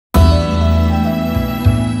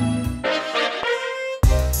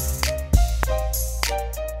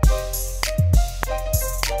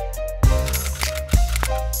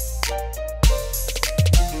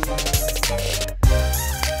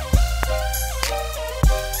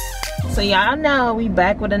So y'all know we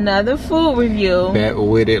back with another food review. Back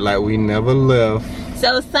with it like we never left.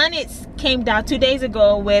 So Sonics came down 2 days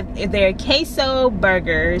ago with their queso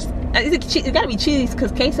burgers. It gotta be cheese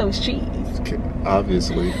because queso is cheese.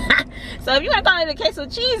 Obviously. So if you want to call it a queso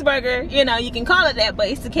cheeseburger, you know, you can call it that, but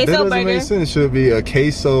it's the queso burger. That doesn't make sense. It should be a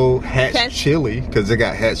queso hatch chili because it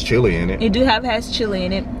got hatch chili in it. It do have hatch chili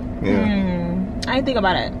in it. Yeah. I didn't think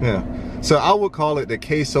about it. Yeah. So I would call it the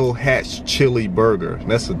queso hatch chili burger.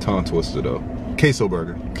 That's a tongue twister though. Queso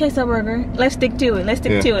burger. Queso burger. Let's stick to it. Let's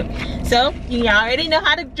stick to it. So y'all already know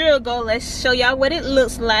how the drill go. Let's show y'all what it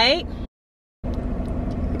looks like.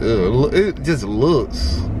 It just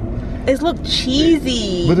looks. It looks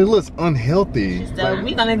cheesy. But it looks unhealthy. So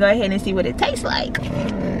we're gonna go ahead and see what it tastes like.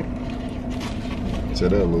 Alright. So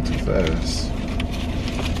that a little too fast.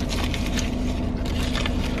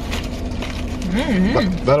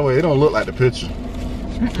 By the way, it don't look like the picture.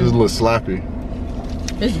 It's a little sloppy.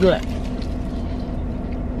 It's good.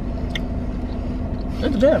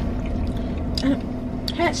 It's good.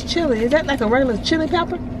 Hatch chili. Is that like a regular chili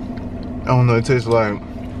pepper? I don't know. It tastes like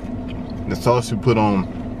the sauce you put on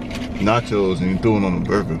nachos and you throw it on a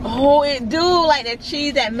burger. Oh, it do, like that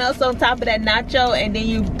cheese that melts on top of that nacho, and then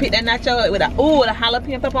you pick that nacho with a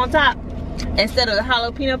jalapeno pepper on top. Instead of the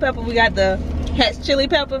jalapeno pepper, we got the hatch chili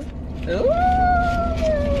pepper. Ooh.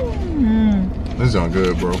 This sounds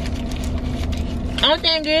good, bro. Only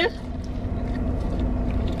thing is,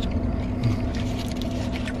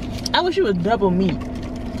 I wish it was double meat.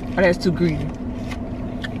 Oh, that's too greedy.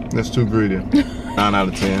 That's too greedy. 9 out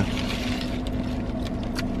of 10.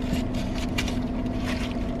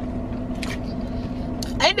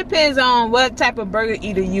 It depends on what type of burger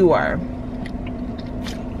eater you are.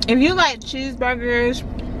 If you like cheeseburgers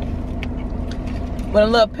with a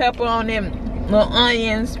little pepper on them, little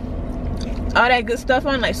onions, all that good stuff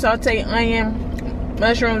on, like sauteed onion,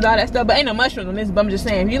 mushrooms, all that stuff. But ain't no mushrooms on this, but I'm just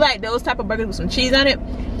saying, if you like those type of burgers with some cheese on it,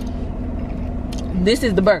 this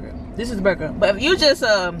is the burger. This is the burger. But if you just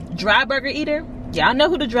a dry burger eater, y'all know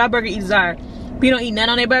who the dry burger eaters are. If you don't eat none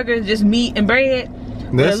on their burgers, just meat and bread.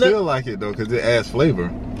 They still like it though, because it adds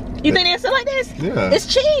flavor. You think they still like this? Yeah. It's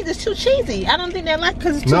cheese. It's too cheesy. I don't think they like it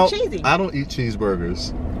because it's too cheesy. I don't eat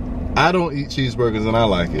cheeseburgers. I don't eat cheeseburgers and I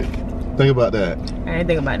like it. Think about that. I didn't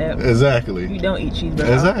think about that. Exactly. You don't eat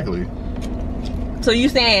cheeseburgers. Exactly. So you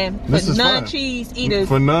saying for non-cheese eaters?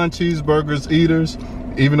 For non-cheeseburgers eaters,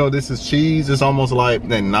 even though this is cheese, it's almost like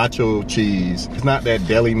that nacho cheese. It's not that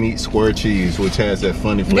deli meat square cheese, which has that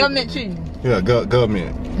funny flavor. Government cheese. Yeah,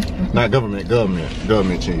 government. Not government,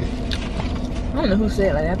 government cheese. I don't know who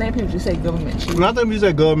said it like that. I think people just say government cheese. I think people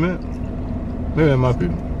say government. Maybe that might be.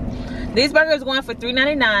 This burger is going for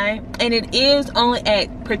 $3.99, and it is only at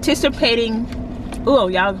participating. Oh,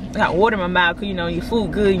 y'all got water in my mouth because you know your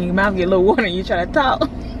food good and your mouth get a little water and you try to talk.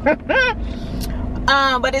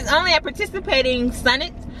 But it's only at participating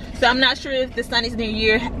Sonics, so I'm not sure if the Sonics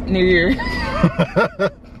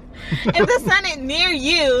if the Sonic near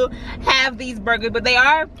you have these burgers, but they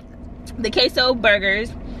are the queso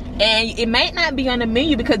burgers. And it might not be on the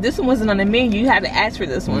menu because this one wasn't on the menu. You had to ask for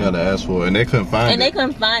this one. You had to ask for it, and they couldn't find it. And they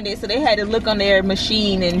couldn't find it, so they had to look on their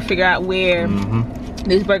machine and figure out where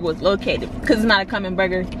this burger was located because it's not a common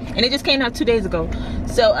burger, and it just came out 2 days ago.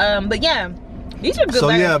 So, but yeah, these are good. So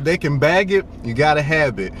burgers. Yeah, if they can bag it, you gotta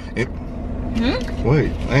have it.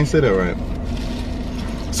 Wait, I ain't said that right.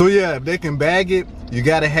 So yeah, if they can bag it, you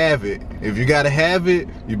gotta have it. If you gotta have it,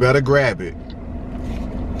 you better grab it.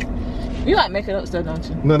 You like making up stuff, don't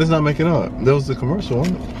you? No, that's not making up. That was the commercial,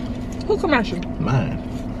 wasn't it? Who commercial? Mine.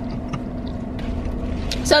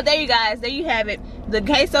 So there you guys, there you have it. The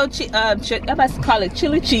queso, I'm about to call it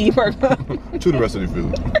chili cheeseburger. Chew the rest of the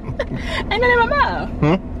food. Ain't nothing in my mouth.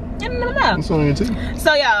 Huh? Ain't nothing in my mouth. What's on your teeth?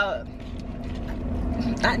 So y'all,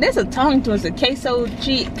 there's a tongue twister,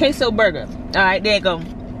 queso burger. All right, there you go.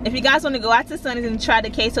 If you guys want to go out to Sonny's and try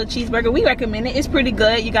the queso cheeseburger, we recommend it. It's pretty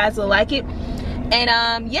good. You guys will like it.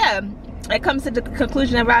 And yeah. That comes to the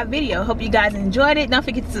conclusion of our video. Hope you guys enjoyed it. Don't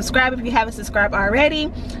forget to subscribe if you haven't subscribed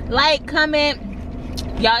already. Like, comment.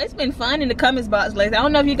 Y'all, it's been fun in the comments box lately. I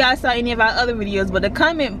don't know if you guys saw any of our other videos, but the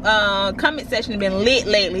comment section has been lit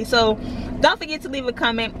lately. So don't forget to leave a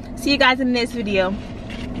comment. See you guys in the next video.